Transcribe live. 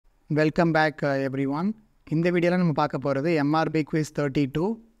Welcome back everyone. இந்த வீடியோல நம்ம பார்க்க போறது MRB Quiz-32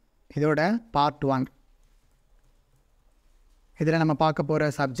 இதோட part 1. இதில் நம்ம பார்க்க போற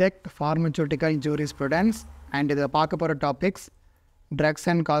subject Pharmaceutical Jurisprudence and இதில் பார்க்க போற topics Drugs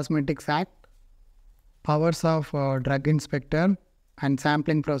and Cosmetics Act, Powers of Drug Inspector and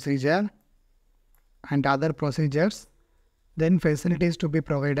Sampling Procedure and other procedures, then facilities to be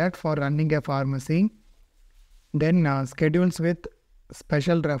provided for running a pharmacy, then schedules with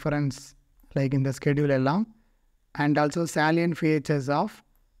special reference like in the schedule எல்லாம், and also salient features of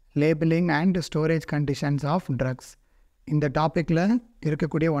labeling and storage conditions of drugs. இந்த டாப்பிக்கில்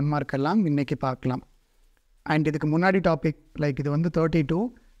இருக்கக்கூடிய 1 mark எல்லாம் இன்றைக்கி பார்க்கலாம். And இதுக்கு முன்னாடி topic like இது வந்து 32,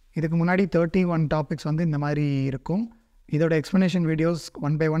 இதுக்கு முன்னாடி 31 டாபிக்ஸ் வந்து இந்த மாதிரி இருக்கும். இதோட எக்ஸ்ப்ளனேஷன் வீடியோஸ்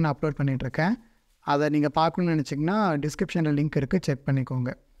 1 by 1 அப்லோட் பண்ணிகிட்ருக்கேன். அதை நீங்கள் பார்க்கணுன்னு நினச்சிங்கன்னா டிஸ்கிரிப்ஷனில் லிங்க் இருக்குது, செக்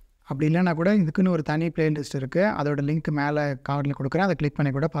பண்ணிக்கோங்க. அப்படி இல்லைனா கூட இதுக்குன்னு ஒரு தனி பிளேலிஸ்ட் இருக்குது, அதோட லிங்க் மேலே கார்டில் கொடுக்குறேன், அதை கிளிக்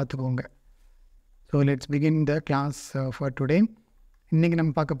பண்ணி கூட பார்த்துக்கோங்க. So let's begin the class for today. இன்றைக்கி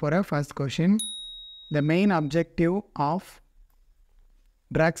நம்ம பார்க்க போகிற first question, the main objective of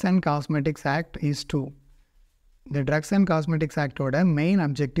drugs and cosmetics act is to. இந்த drugs and cosmetics ஆக்டோட main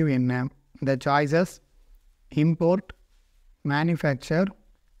objective என்ன? த choices import, manufacture,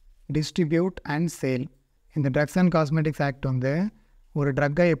 distribute and sale. இந்த ட்ரக்ஸ் அண்ட் காஸ்மெட்டிக்ஸ் ஆக்ட் வந்து ஒரு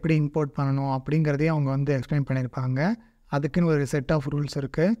ட்ரக்கை எப்படி இம்போர்ட் பண்ணணும் அப்படிங்கிறதையும் அவங்க வந்து எக்ஸ்பிளைன் பண்ணியிருப்பாங்க. அதுக்குன்னு ஒரு செட் ஆஃப் ரூல்ஸ்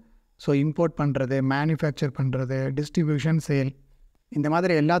இருக்குது. ஸோ இம்போர்ட் பண்ணுறது, மேனுஃபேக்சர் பண்ணுறது, டிஸ்ட்ரிபியூஷன், சேல், இந்த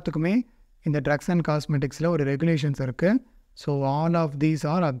மாதிரி எல்லாத்துக்குமே இந்த ட்ரக்ஸ் அண்ட் காஸ்மெட்டிக்ஸில் ஒரு ரெகுலேஷன்ஸ் இருக்குது. So all of these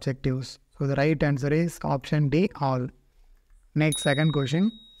are objectives. So the right answer is option D, all. Next second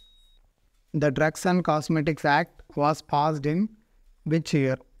question, the drugs and cosmetics act was past in which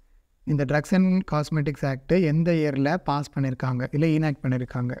year? இந்த drugs and cosmetics act எந்த இயரில் pass பண்ணியிருக்காங்க இல்லை இனாக்ட்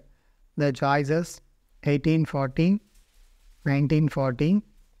பண்ணியிருக்காங்க? த choices 1840, 1940,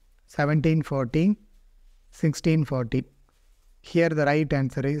 1740, 1640. Here the right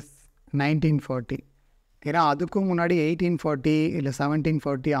answer is 1940. ஏன்னா அதுக்கும் முன்னாடி 1840 இல்லை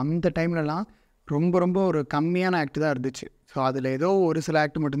 1740 அந்த டைம்லலாம் ரொம்ப ஒரு கம்மியான ஆக்ட் தான் இருந்துச்சு. ஸோ அதில் ஏதோ ஒரு சில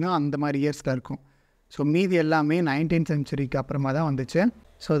ஆக்ட் மட்டும்தான் அந்த மாதிரி இயர்ஸில் இருக்கும். ஸோ மீதி எல்லாமே 19th centuryக்கு அப்புறமா தான் வந்துச்சு.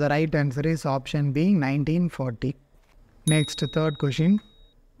 So the right answer is option B, 1940. Next third question,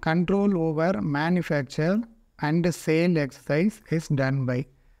 control over manufacture and sale exercise is done by.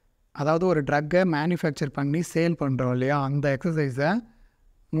 அதாவது ஒரு ட்ரக்கை மேனுஃபேக்சர் பண்ணி சேல் பண்ணுறோம் இல்லையா, அந்த எக்ஸசைஸை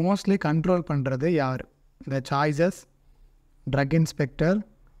மோஸ்ட்லி கண்ட்ரோல் பண்ணுறது யார்? த choices drug inspector,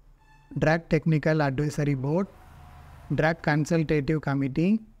 drug technical advisory board, drug consultative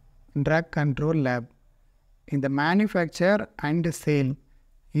committee, drug control lab. இந்த manufacture and sale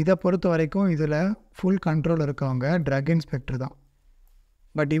இதை பொறுத்த வரைக்கும் இதில் ஃபுல் கண்ட்ரோல் இருக்கவங்க ட்ரக் இன்ஸ்பெக்டர் தான்.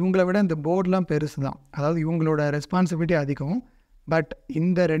 பட் இவங்கள விட இந்த போர்டெலாம் பெருசு தான், அதாவது இவங்களோட ரெஸ்பான்சிபிலிட்டி அதிகம். பட்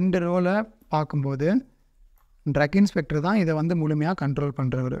இந்த 2 ரோலை பார்க்கும்போது ட்ரக் இன்ஸ்பெக்டர் தான் இதை வந்து முழுமையாக control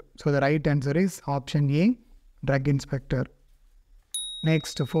பண்ணுறவர். So the right answer is option A, drug inspector.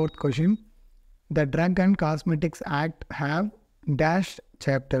 Next fourth question, the drug and cosmetics act have dash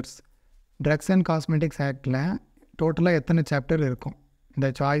chapters. Drugs and cosmetics ஆக்டில் டோட்டலாக எத்தனை சாப்டர் இருக்கும்? இந்த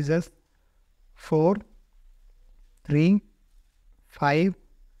சாய்ஸஸ் 4, 3, 5,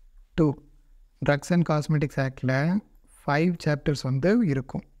 2. ட்ரக்ஸ் அண்ட் காஸ்மெட்டிக்ஸ் ஆக்டில் 5 சாப்டர்ஸ் வந்து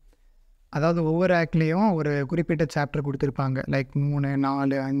இருக்கும். அதாவது ஒவ்வொரு ஆக்ட்லேயும் ஒரு குறிப்பிட்ட சாப்டர் கொடுத்துருப்பாங்க, லைக் 3,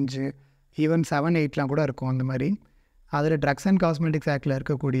 4, 5, ஈவன் 7, 8லாம் கூட இருக்கும் அந்த மாதிரி. அதில் ட்ரக்ஸ் அண்ட் காஸ்மெட்டிக்ஸ் ஆக்டில்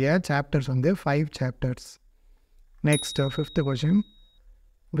இருக்கக்கூடிய சாப்டர்ஸ் வந்து 5 chapters. Next fifth question,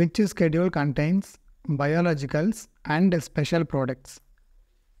 which schedule contains biologicals and special products?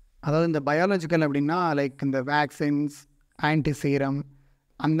 அதாவது இந்த பயாலஜிக்கல் அப்படின்னா லைக் இந்த வேக்சின்ஸ், ஆன்டிசீரம்,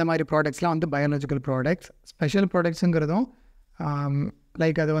 அந்த மாதிரி ப்ராடக்ட்ஸ்லாம் வந்து பயாலஜிக்கல் ப்ராடக்ட்ஸ். ஸ்பெஷல் ப்ராடக்ட்ஸுங்கிறதும்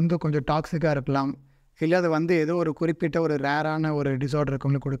லைக் அது வந்து கொஞ்சம் டாக்ஸிக்காக இருக்கலாம், இல்லை அது வந்து ஏதோ ஒரு குறிப்பிட்ட ஒரு ரேரான ஒரு டிஸார்டர்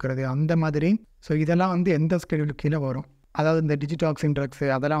இருக்கவங்களுக்கு கொடுக்குறது, அந்த மாதிரி. ஸோ இதெல்லாம் வந்து எந்த ஸ்கெடியூலுக்கு கீழே வரும்? அதாவது இந்த டிஜிடாக்சின்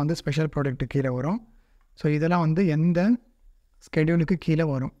ட்ரக்ஸு அதெல்லாம் வந்து ஸ்பெஷல் ப்ராடக்ட்டுக்கு கீழே வரும். ஸோ இதெல்லாம் வந்து எந்த ஸ்கெடியூலுக்கு கீழே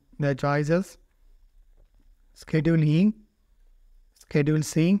வரும்? த choices schedule E, schedule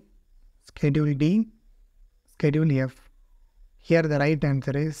C, schedule D, schedule F. Here the right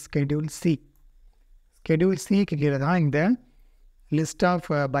answer is schedule C. Schedule சிக்கு கீழே தான் இந்த list of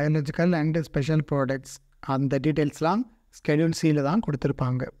biological and special products அந்த டீட்டெயில்ஸ்லாம் ஸ்கெடியூல் சியில் தான்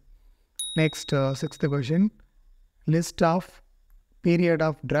கொடுத்துருப்பாங்க. Next sixth question, list of period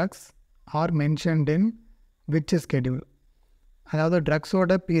of drugs R mentioned in which schedule? அதாவது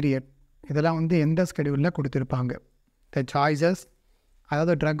ட்ரக்ஸோட பீரியட் இதெல்லாம் வந்து எந்த ஸ்கெடியூலில் கொடுத்துருப்பாங்க? த சாய்ஸஸ்,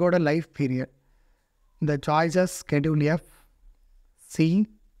 அதாவது ட்ரக்கோட life period. The choices schedule F, C,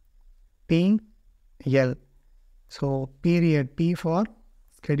 D, L. So period P for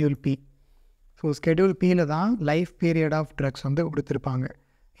Schedule P. So Schedule Pயில் தான் life period of drugs வந்து கொடுத்துருப்பாங்க.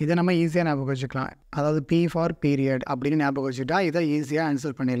 இதை நம்ம ஈஸியாக ஞாபகம் வச்சுக்கலாம். அதாவது P ஃபார் பீரியட் அப்படின்னு ஞாபகம் வச்சுட்டா இதை ஈஸியாக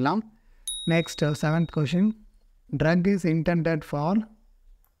ஆன்சர் பண்ணிடலாம். Next 7th question. Drug is intended for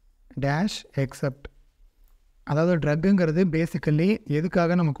dash accept. அதாவது ட்ரக்குங்கிறது பேசிக்கலி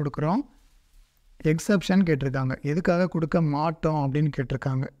எதுக்காக நம்ம கொடுக்குறோம், எக்ஸப்ஷன் கேட்டிருக்காங்க. எதுக்காக கொடுக்க மாட்டோம் அப்படின்னு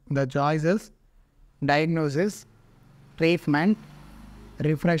கேட்டிருக்காங்க. இந்த choices diagnosis, treatment,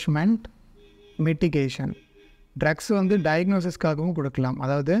 refreshment, mitigation. Drugs வந்து டயக்னோசிஸ்க்காகவும் கொடுக்கலாம்.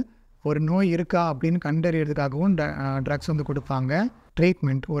 அதாவது ஒரு நோய் இருக்கா அப்படின்னு கண்டறியறதுக்காகவும் ட்ரக்ஸ் வந்து கொடுப்பாங்க.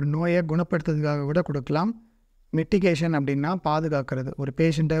 ட்ரீட்மெண்ட் ஒரு நோயை குணப்படுத்துறதுக்காக கூட கொடுக்கலாம். மிட்டிகேஷன் அப்படின்னா பாதுகாக்கிறது, ஒரு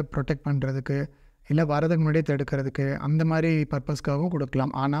பேஷண்ட்டை ப்ரொடெக்ட் பண்ணுறதுக்கு இல்லை வரதுக்கு முன்னாடியே தடுக்கிறதுக்கு அந்த மாதிரி பர்பஸ்க்காகவும்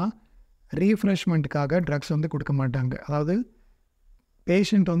கொடுக்கலாம். ஆனால் ரீஃப்ரெஷ்மெண்ட்டுக்காக ட்ரக்ஸ் வந்து கொடுக்க மாட்டாங்க. அதாவது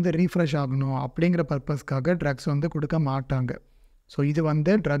பேஷண்ட் வந்து ரீஃப்ரெஷ் ஆகணும் அப்படிங்கிற பர்பஸ்க்காக ட்ரக்ஸ் வந்து கொடுக்க மாட்டாங்க. ஸோ இது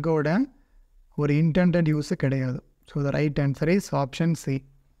வந்து ட்ரக்கோட ஒரு இன்டெண்டட் யூஸு கிடையாது. So the right answer is option C.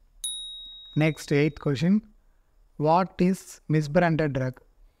 Next 8th question. What is மிஸ்பிராண்டட் drug?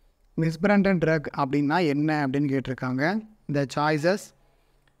 மிஸ்பிராண்டட் drug அப்படின்னா என்ன அப்படின்னு கேட்டிருக்காங்க. த choices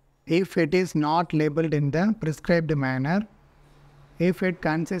if it is not labelled in the prescribed manor, if it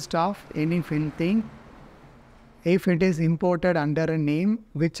consists of any filthy, if it is imported under a name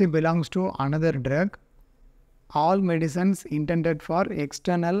which belongs to another drug, all medicines intended for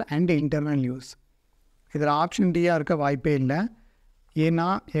external and internal use. இதில் option டியாக இருக்க வாய்ப்பே இல்லை. ஏன்னா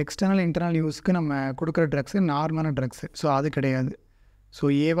external internal யூஸ்க்கு நம்ம கொடுக்குற drugs நார்மலான drugs. So அது கிடையாது. ஸோ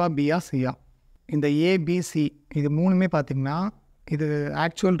ஏவா பியா சியா. இந்த ஏபிசி இது மூணுமே பார்த்திங்கன்னா இது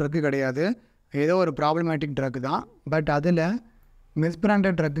ஆக்சுவல் ட்ரக்கு கிடையாது, ஏதோ ஒரு ப்ராப்ளமேட்டிக் ட்ரக் தான். பட் அதில்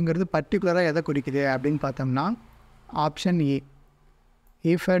மிஸ்பிராண்டட் ட்ரக்குங்கிறது பர்டிகுலராக எதை குறிக்குது அப்படின்னு பார்த்தோம்னா option A.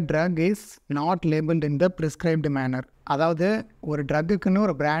 If a drug is not labelled in the prescribed manor. அதாவது ஒரு ட்ரக்குன்னு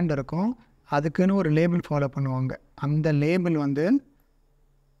ஒரு பிராண்ட் இருக்கும், அதுக்குன்னு ஒரு லேபிள் ஃபாலோ பண்ணுவாங்க. அந்த லேபிள் வந்து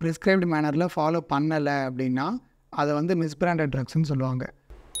ப்ரிஸ்கிரைப்டு மேனரில் ஃபாலோ பண்ணலை அப்படின்னா அதை வந்து மிஸ்பிராண்டட் ட்ரக்ஸ்ன்னு சொல்லுவாங்க.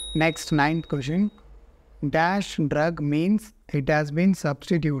 Next 9th question. Dash drug means it has been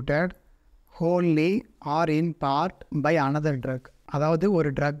substituted wholly or in part by another drug. அதாவது ஒரு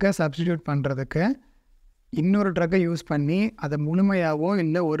ட்ரக்கை சப்ஸ்டிடியூட் பண்ணுறதுக்கு இன்னொரு ட்ரக்கை யூஸ் பண்ணி அதை முழுமையாவோ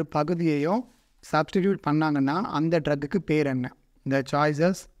இல்லை ஒரு பகுதியையோ சப்ஸ்டிடியூட் பண்ணாங்கன்னா அந்த ட்ரக்குக்கு பேர் என்ன? இந்த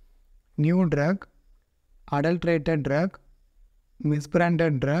choices new drug, adulterated drug,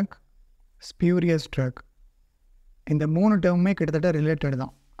 மிஸ்பிராண்டட் drug, spurious drug. இந்த 3 டேர்முமே கிட்டத்தட்ட ரிலேட்டட்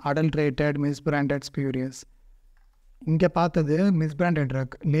தான். Adulterated, மிஸ்பிராண்டட், spurious. இங்கே பார்த்தது மிஸ்பிராண்டட்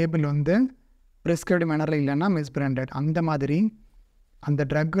ட்ரக். லேபிள் வந்து ப்ரிஸ்கிரைப்டு மேனரில் இல்லைன்னா மிஸ்பிராண்டட். அந்த மாதிரி அந்த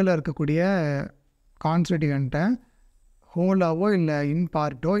ட்ரக்கில் இருக்கக்கூடிய கான்ஸ்டிடியூண்ட்டை ஹோலாவோ இல்லை இன்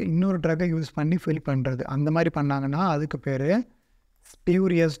பார்ட்டோ இன்னொரு ட்ரக்கை யூஸ் பண்ணி ஃபில் பண்ணுறது. அந்த மாதிரி பண்ணாங்கன்னா அதுக்கு பேர்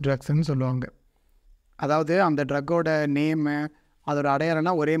ஸ்பியூரியஸ் ட்ரக்ஸ்ன்னு சொல்லுவாங்க. அதாவது அந்த ட்ரக்கோட நேமு அதோட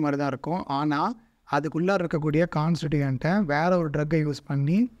அடையாளம்லாம் ஒரே மாதிரி தான் இருக்கும், ஆனால் அதுக்குள்ளே இருக்கக்கூடிய கான்ஸ்டிடியூண்ட்டை வேறு ஒரு ட்ரக்கை யூஸ்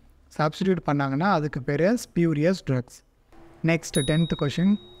பண்ணி சப்ஸ்டிடியூட் பண்ணாங்கன்னா அதுக்கு பேர் spurious drugs. Next 10th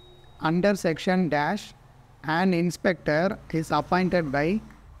question. Under section dash an inspector is appointed by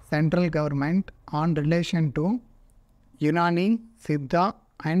central government on relation to Unani, Siddha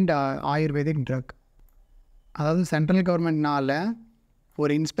and Ayurvedic drug. அதாவது சென்ட்ரல் கவர்மெண்ட்னால்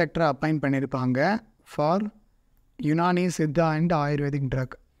ஒரு இன்ஸ்பெக்டரை அப்பாயிண்ட் பண்ணியிருப்பாங்க for Unani, Siddha and ayurvedic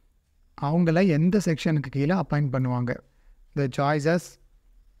drug. அவங்கள எந்த செக்ஷனுக்கு கீழே அப்பாயிண்ட் பண்ணுவாங்க? த choices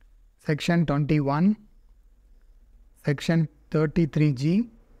section 21, section 33G,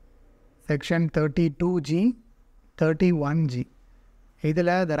 section 32G, 31G. இதில்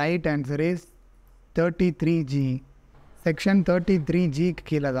the right answer is 33G. Section 33Gக்கு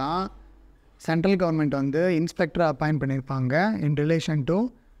கீழே தான் சென்ட்ரல் கவர்மெண்ட் வந்து இன்ஸ்பெக்டரை அப்பாயிண்ட் பண்ணியிருப்பாங்க in relation to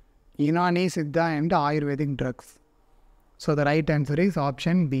Unani, Siddha and ayurvedic drugs. So the right answer is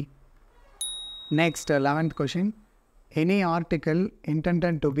option B. Next 11th question. Any article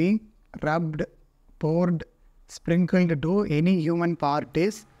intended to be rubbed, poured, sprinkled to any human part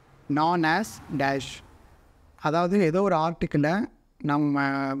is known as dash. அதாவது ஏதோ ஒரு ஆர்டிக்கிளை நம்ம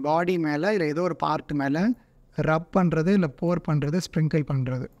பாடி மேலே இல்லை ஏதோ ஒரு part மேலே ரப் பண்ணுறது இல்லை போர் பண்ணுறது, ஸ்ப்ரிங்கிள்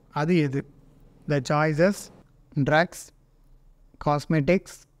பண்ணுறது, அது எது? த choices drugs,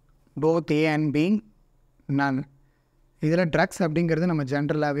 cosmetics, both A and B, நன். இதில் ட்ரக்ஸ் அப்படிங்கிறது நம்ம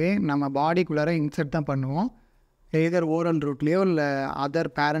ஜென்ரலாகவே நம்ம பாடிக்குள்ளார இன்செர்ட் தான் பண்ணுவோம். எதர் ஓரல் ரூட்லேயோ இல்லை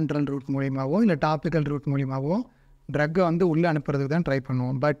அதர் பேரண்ட்ரல் ரூட் மூலியமாகவோ இல்லை டாப்பிக்கல் ரூட் மூலியமாகவோ ட்ரக்கை வந்து உள்ளே அனுப்புறதுக்கு தான் ட்ரை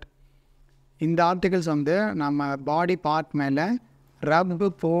பண்ணுவோம். பட் இந்த ஆர்டிகல்ஸ் வந்து நம்ம பாடி பார்ட் மேலே ரப்,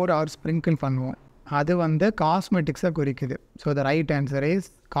 போர் ஆர் ஸ்ப்ரிங்கிள் பண்ணுவோம். அது வந்து காஸ்மெட்டிக்ஸை குறிக்குது. So the right answer is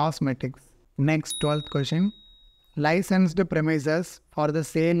cosmetics. Next 12th question. licensed premises for the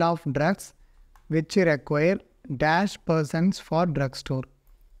sale of drugs which require dash persons for drugstore.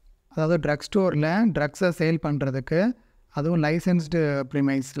 அதாவது ட்ரக் ஸ்டோரில் ட்ரக்ஸை சேல் பண்ணுறதுக்கு அதுவும் லைசன்ஸ்டு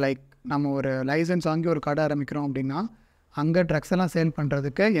ப்ரிமைஸ் லைக் நம்ம ஒரு லைசன்ஸ் வாங்கி ஒரு கடை ஆரம்பிக்கிறோம் அப்படின்னா அங்கே ட்ரக்ஸ் எல்லாம் சேல்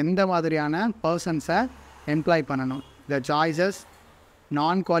பண்ணுறதுக்கு எந்த மாதிரியான பர்சன்ஸை எம்ப்ளாய் பண்ணணும். த சாய்ஸஸ்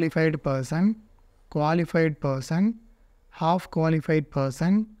நான் qualified person, qualified person, half qualified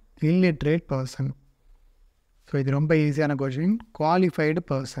person, illiterate person. So இது ரொம்ப ஈஸியான கொஷின். குவாலிஃபைடு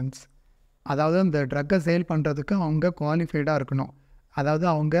பர்சன்ஸ் அதாவது அந்த ட்ரக்கை சேல் பண்ணுறதுக்கு அவங்க குவாலிஃபைடாக இருக்கணும். அதாவது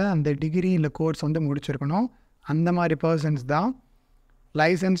அவங்க அந்த டிகிரி இல்லை கோர்ஸ் வந்து முடிச்சிருக்கணும். அந்த மாதிரி பர்சன்ஸ் தான்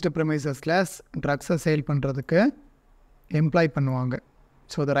லைசன்ஸ்டு ப்ரிமைசஸில் ட்ரக்ஸை சேல் பண்ணுறதுக்கு எம்ப்ளாய் பண்ணுவாங்க.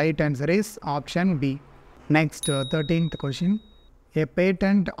 So the right answer is option B. Next 13th question. A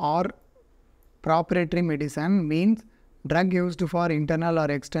patent or proprietary medicine means drug used for internal or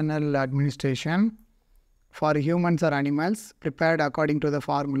external administration for humans or animals prepared according to the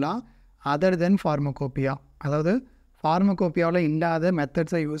formula other than pharmacopoeia. அதாவது ஃபார்மகோப்பியாவில் இல்லாத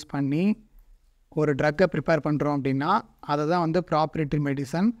மெத்தட்ஸை use பண்ணி ஒரு ட்ரக்கை prepare பண்ணுறோம் அப்படின்னா அதை தான் வந்து ப்ராப்ரேட்டரி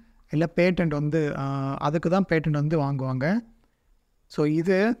medicine இல்லை பேட்டன்ட் வந்து அதுக்கு தான் பேட்டன்ட் வந்து வாங்குவாங்க. ஸோ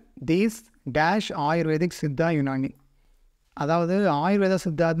இது these dash ayurvedic Siddha Unani. அதாவது ஆயுர்வேத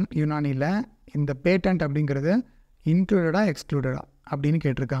சித்தா யுனானியில் இந்த பேட்டன்ட் அப்படிங்கிறது இன்க்ளூடடா எக்ஸ்க்ளூடடா அப்படின்னு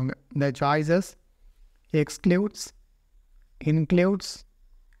கேட்டிருக்காங்க. இந்த choices excludes, includes,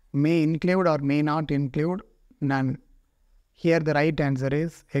 May include R may not include, none. Here the right answer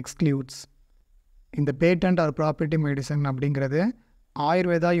is excludes. இந்த பேட்டன்ட் ஆர் ப்ராப்பர்ட்டி மெடிசன் அப்படிங்கிறது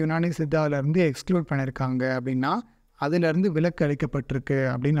ஆயுர்வேதா யுனானி சித்தாவிலேருந்து எக்ஸ்க்ளூட் பண்ணியிருக்காங்க அப்படின்னா அதிலிருந்து விலக்கு அளிக்கப்பட்டிருக்கு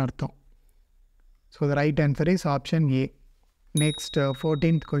அப்படின்னு அர்த்தம். So the right answer is option A. Next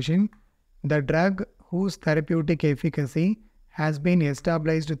 14th question. The drug whose therapeutic efficacy has been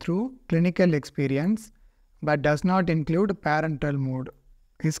established through clinical experience but does not include parenteral mode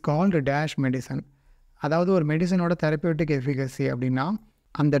is called dash medicine. அதாவது ஒரு மெடிசனோட therapeutic efficacy அப்படின்னா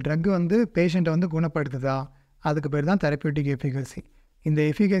அந்த drug வந்து பேஷண்ட்டை வந்து குணப்படுத்துதா, அதுக்கு பேர் தான் தெரப்பியூட்டிக் எஃபிகசி. இந்த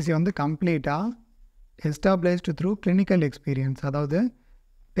எஃபிகசி வந்து கம்ப்ளீட்டாக எஸ்டாப்ளிஷ்டு த்ரூ கிளினிக்கல் எக்ஸ்பீரியன்ஸ், அதாவது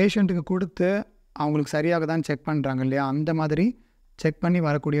பேஷண்ட்டுக்கு கொடுத்து அவங்களுக்கு சரியாக தான் செக் பண்ணுறாங்க இல்லையா, அந்த மாதிரி செக் பண்ணி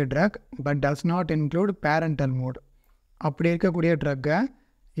வரக்கூடிய drug. But does not include parental mode. அப்படி இருக்கக்கூடிய ட்ரக்கை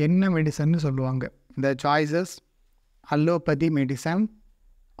என்ன மெடிசன்னு சொல்லுவாங்க. இந்த choices allopathy medicine,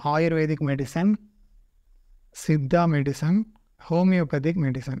 ayurvedic medicine, Siddha medicine, homeopathic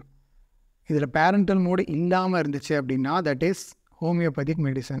medicine. இதில் பேரண்டல் மோடு இல்லாமல் இருந்துச்சு அப்படின்னா that is homeopathic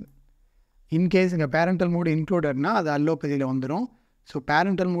medicine. In case இங்கே பேரண்டல் மோடு இன்க்ளூடட்னா அது அலோபதியில் வந்துடும். ஸோ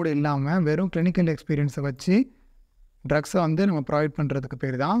பேரண்டல் மோடு இல்லாமல் வெறும் கிளினிக்கல் எக்ஸ்பீரியன்ஸை வச்சு ட்ரக்ஸை வந்து நம்ம ப்ரொவைட் பண்ணுறதுக்கு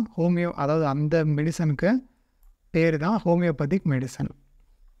பேர் தான் ஹோமியோ, அதாவது அந்த மெடிசனுக்கு பேர் தான் homeopathic medicine.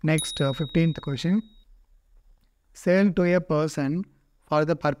 Next 15th question. Sale to a person for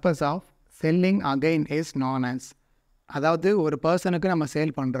the purpose of selling again is known as. அதாவது ஒரு பர்சனுக்கு நம்ம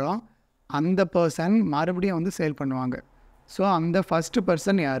சேல் பண்ணுறோம், அந்த பர்சன் மறுபடியும் வந்து சேல் பண்ணுவாங்க. ஸோ அந்த ஃபஸ்ட்டு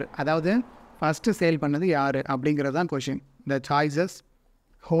பர்சன் யார், அதாவது ஃபஸ்ட்டு சேல் பண்ணது யார் அப்படிங்கிறது தான் question. The choices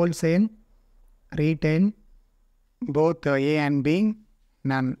wholesale, retail, both A and B,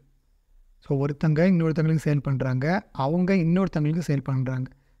 none. So ஒருத்தங்க இன்னொருத்தங்களுக்கு சேல் பண்ணுறாங்க, அவங்க இன்னொருத்தங்களுக்கு சேல் பண்ணுறாங்க.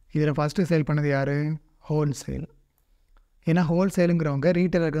 இதில் ஃபஸ்ட்டு சேல் பண்ணது யார், ஹோல்சேல். ஏன்னா ஹோல்சேலுங்கிறவங்க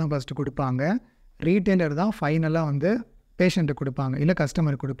ரீட்டைலருக்கு தான் ஃபஸ்ட்டு கொடுப்பாங்க, ரீட்டைலர் தான் ஃபைனலாக வந்து பேஷண்ட்டுக்கு கொடுப்பாங்க இல்லை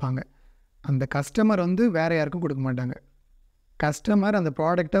கஸ்டமருக்கு கொடுப்பாங்க. அந்த கஸ்டமர் வந்து வேறு யாருக்கும் கொடுக்க மாட்டாங்க. கஸ்டமர் அந்த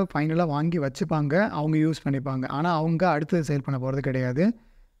ப்ராடக்டை ஃபைனலாக வாங்கி வச்சுப்பாங்க, அவங்க யூஸ் பண்ணிப்பாங்க. ஆனால் அவங்க அடுத்தது சேல் பண்ண போகிறது கிடையாது.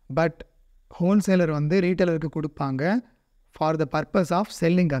 பட் ஹோல்சேலர் வந்து ரீட்டைலருக்கு கொடுப்பாங்க for the purpose of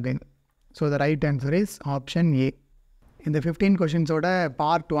selling again. So the right answer is option A. இந்த 15 கொஷின்ஸோட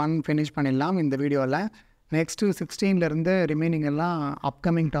பார்ட் 1 ஃபினிஷ் பண்ணிடலாம் இந்த வீடியோவில். நெக்ஸ்ட்டு 16லேருந்து ரிமைனிங் எல்லாம்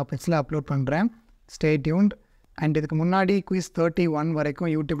அப்கமிங் டாபிக்ஸில் அப்லோட் பண்ணுறேன். Stay tuned. அண்ட் இதுக்கு முன்னாடி Quiz 31 வரைக்கும்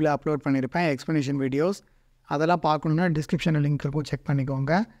யூடியூப்பில் அப்லோட் பண்ணியிருப்பேன் எக்ஸ்ப்ளனேஷன் வீடியோஸ். அதெல்லாம் பார்க்கணுன்னா டிஸ்கிரிப்ஷனில் லிங்க் இருக்கும், செக்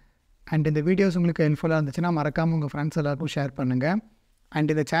பண்ணிக்கோங்க. அண்ட் இந்த வீடியோஸ் உங்களுக்கு ஹெல்ப்ஃபுல்லாக இருந்துச்சுன்னா மறக்காமல் உங்கள் ஃப்ரெண்ட்ஸ் எல்லாருக்கும் ஷேர் பண்ணுங்கள்.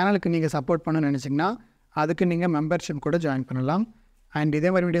 அண்ட் இந்த சேனலுக்கு நீங்கள் சப்போர்ட் பண்ணணும்னு நினச்சிங்கன்னா அதுக்கு நீங்கள் மெம்பர்ஷிப் கூட ஜாயின் பண்ணலாம். அண்ட்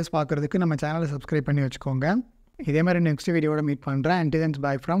இதே மாதிரி வீடியோஸ் பார்க்குறதுக்கு நம்ம சேனலை சப்ஸ்கிரைப் பண்ணி வச்சுக்கோங்க. இதே மாதிரி நெக்ஸ்ட் வீடியோட மீட் பண்ணுறேன். And தென்ஸ்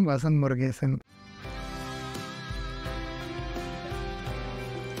by from Vasanth Murugesan.